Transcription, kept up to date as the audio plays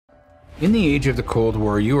In the age of the Cold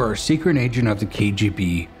War, you are a secret agent of the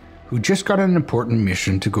KGB who just got an important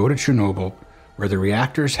mission to go to Chernobyl, where the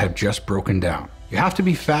reactors have just broken down. You have to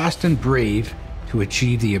be fast and brave to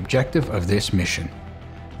achieve the objective of this mission.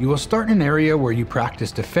 You will start in an area where you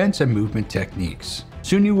practice defense and movement techniques.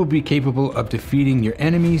 Soon you will be capable of defeating your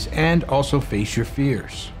enemies and also face your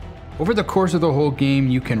fears. Over the course of the whole game,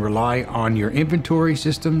 you can rely on your inventory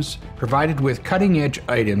systems provided with cutting-edge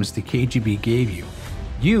items the KGB gave you.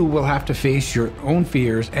 You will have to face your own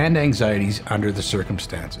fears and anxieties under the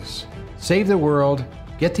circumstances. Save the world,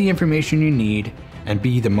 get the information you need, and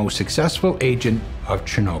be the most successful agent of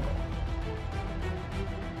Chernobyl.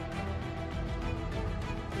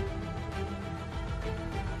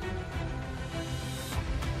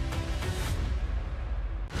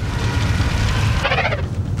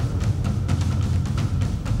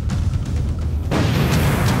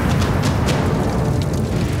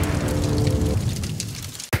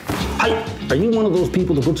 Are you one of those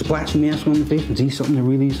people that puts a plastic mask on their face and sees something that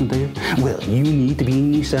really isn't there? Well, you need to be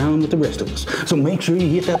in the Asylum with the rest of us. So make sure you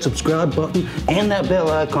hit that subscribe button and that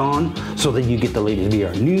bell icon so that you get the latest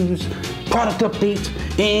VR news, product updates,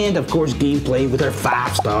 and of course gameplay with our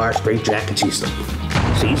 5-star straight jacket system.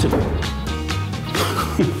 See you soon.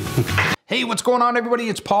 Hey, what's going on everybody?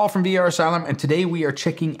 It's Paul from VR Asylum, and today we are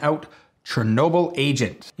checking out Chernobyl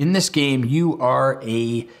Agent. In this game, you are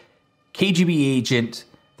a KGB agent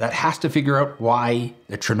that has to figure out why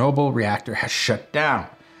the Chernobyl reactor has shut down.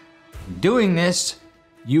 Doing this,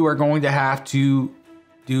 you are going to have to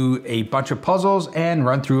do a bunch of puzzles and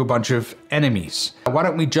run through a bunch of enemies. Why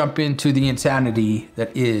don't we jump into the insanity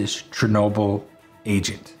that is Chernobyl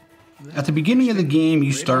Agent. At the beginning of the game,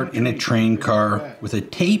 you start in a train car with a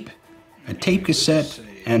tape cassette,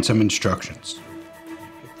 and some instructions.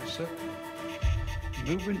 Pick this up.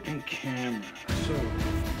 Movement and camera. So,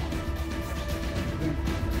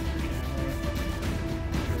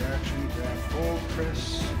 interaction, grab, hold,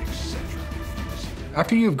 press, etc.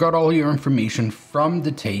 After you've got all your information from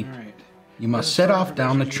the tape, you must set off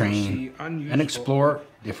down the train and explore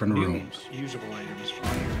different rooms. Usable items.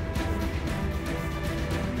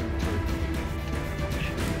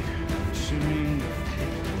 Assuming the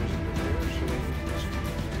tape goes into there, so let's go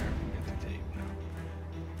there and get the tape now.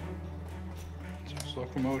 So slow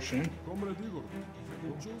motion.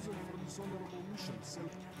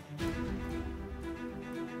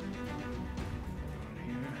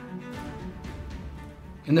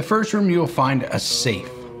 In the first room, you'll find a safe.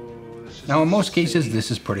 Now, in most cases,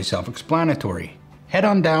 this is pretty self-explanatory. Head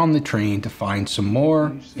on down the train to find some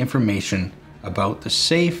more information about the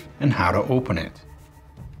safe and how to open it.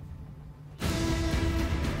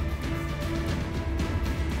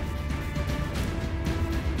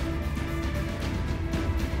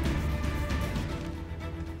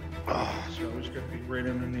 So it's got to be right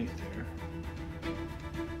underneath there.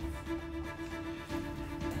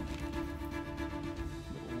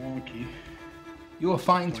 A little wonky. You will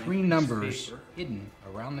find 3 numbers hidden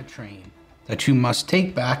around the train that you must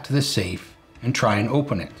take back to the safe and try and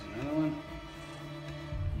open it. Another one.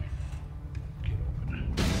 Get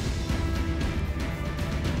open.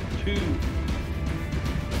 2.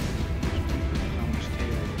 On this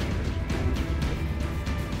table.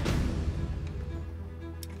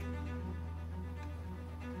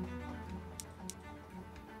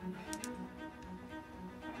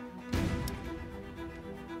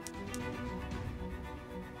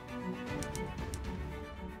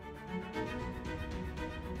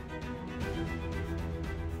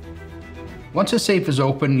 Once a safe is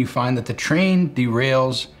open, you find that the train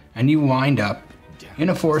derails and you wind up in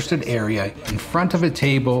a forested area in front of a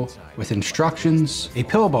table with instructions, a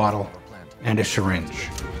pill bottle, and a syringe.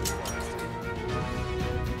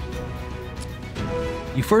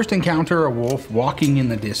 You first encounter a wolf walking in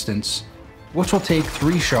the distance, which will take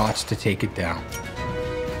 3 shots to take it down.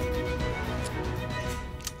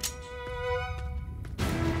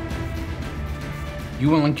 You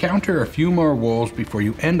will encounter a few more wolves before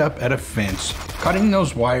you end up at a fence. Cutting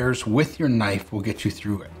those wires with your knife will get you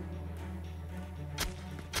through it.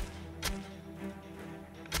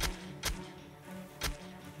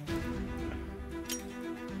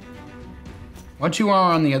 Once you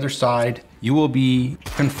are on the other side, you will be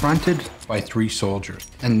confronted by 3 soldiers.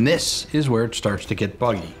 And this is where it starts to get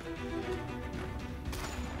buggy.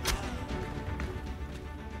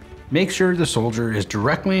 Make sure the soldier is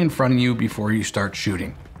directly in front of you before you start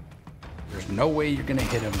shooting. There's no way you're gonna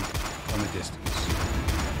hit him from a distance.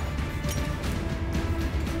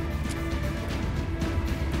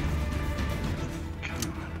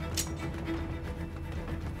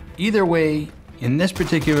 Either way, in this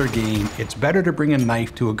particular game, it's better to bring a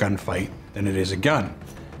knife to a gunfight than it is a gun.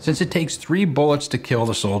 since it takes 3 bullets to kill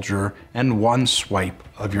the soldier and 1 swipe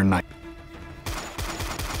of your knife.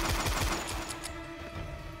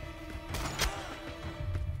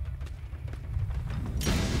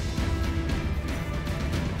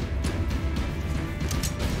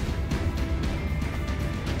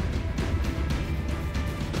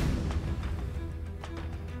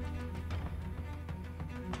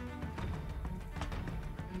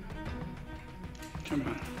 Come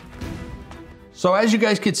on. So as you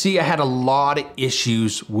guys could see, I had a lot of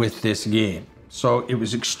issues with this game. So it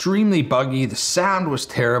was extremely buggy, the sound was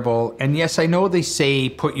terrible, and yes, I know they say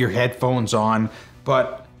put your headphones on,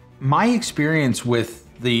 but my experience with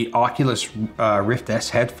the Oculus Rift S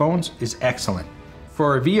headphones is excellent.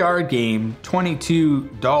 For a VR game,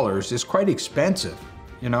 $22 is quite expensive.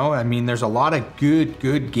 You know, I mean, there's a lot of good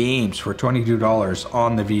games for $22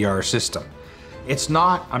 on the VR system.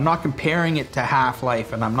 I'm not comparing it to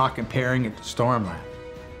Half-Life, and I'm not comparing it to Stormland,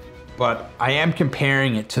 but I am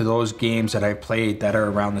comparing it to those games that I played that are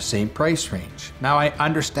around the same price range. Now, I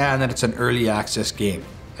understand that it's an early access game.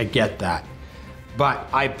 I get that. But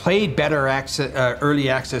I played better early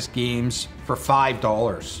access games for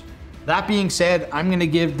 $5. That being said, I'm gonna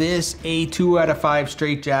give this a 2 out of 5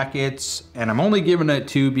 straitjackets, and I'm only giving it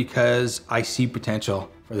 2 because I see potential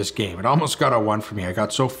for this game. It almost got a 1 for me. I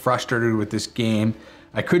got so frustrated with this game,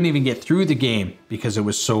 I couldn't even get through the game because it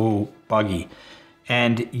was so buggy.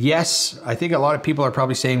 And yes, I think a lot of people are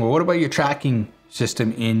probably saying, well, what about your tracking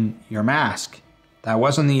system in your mask? That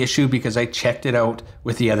wasn't the issue because I checked it out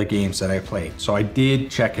with the other games that I played. So I did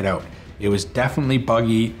check it out. It was definitely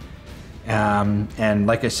buggy. And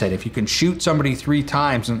like I said, if you can shoot somebody 3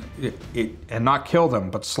 times and not kill them,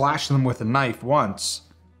 but slash them with a knife once,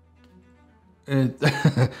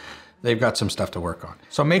 they've got some stuff to work on.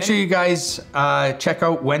 So make sure you guys check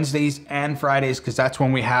out Wednesdays and Fridays, because that's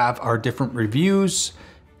when we have our different reviews.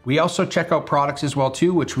 We also check out products as well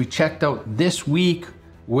too, which we checked out this week,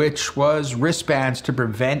 which was wristbands to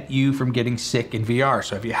prevent you from getting sick in VR.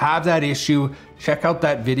 So if you have that issue, check out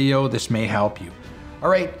that video. This may help you. All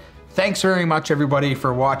right. Thanks very much, everybody,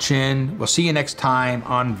 for watching. We'll see you next time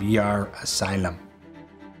on VR Asylum.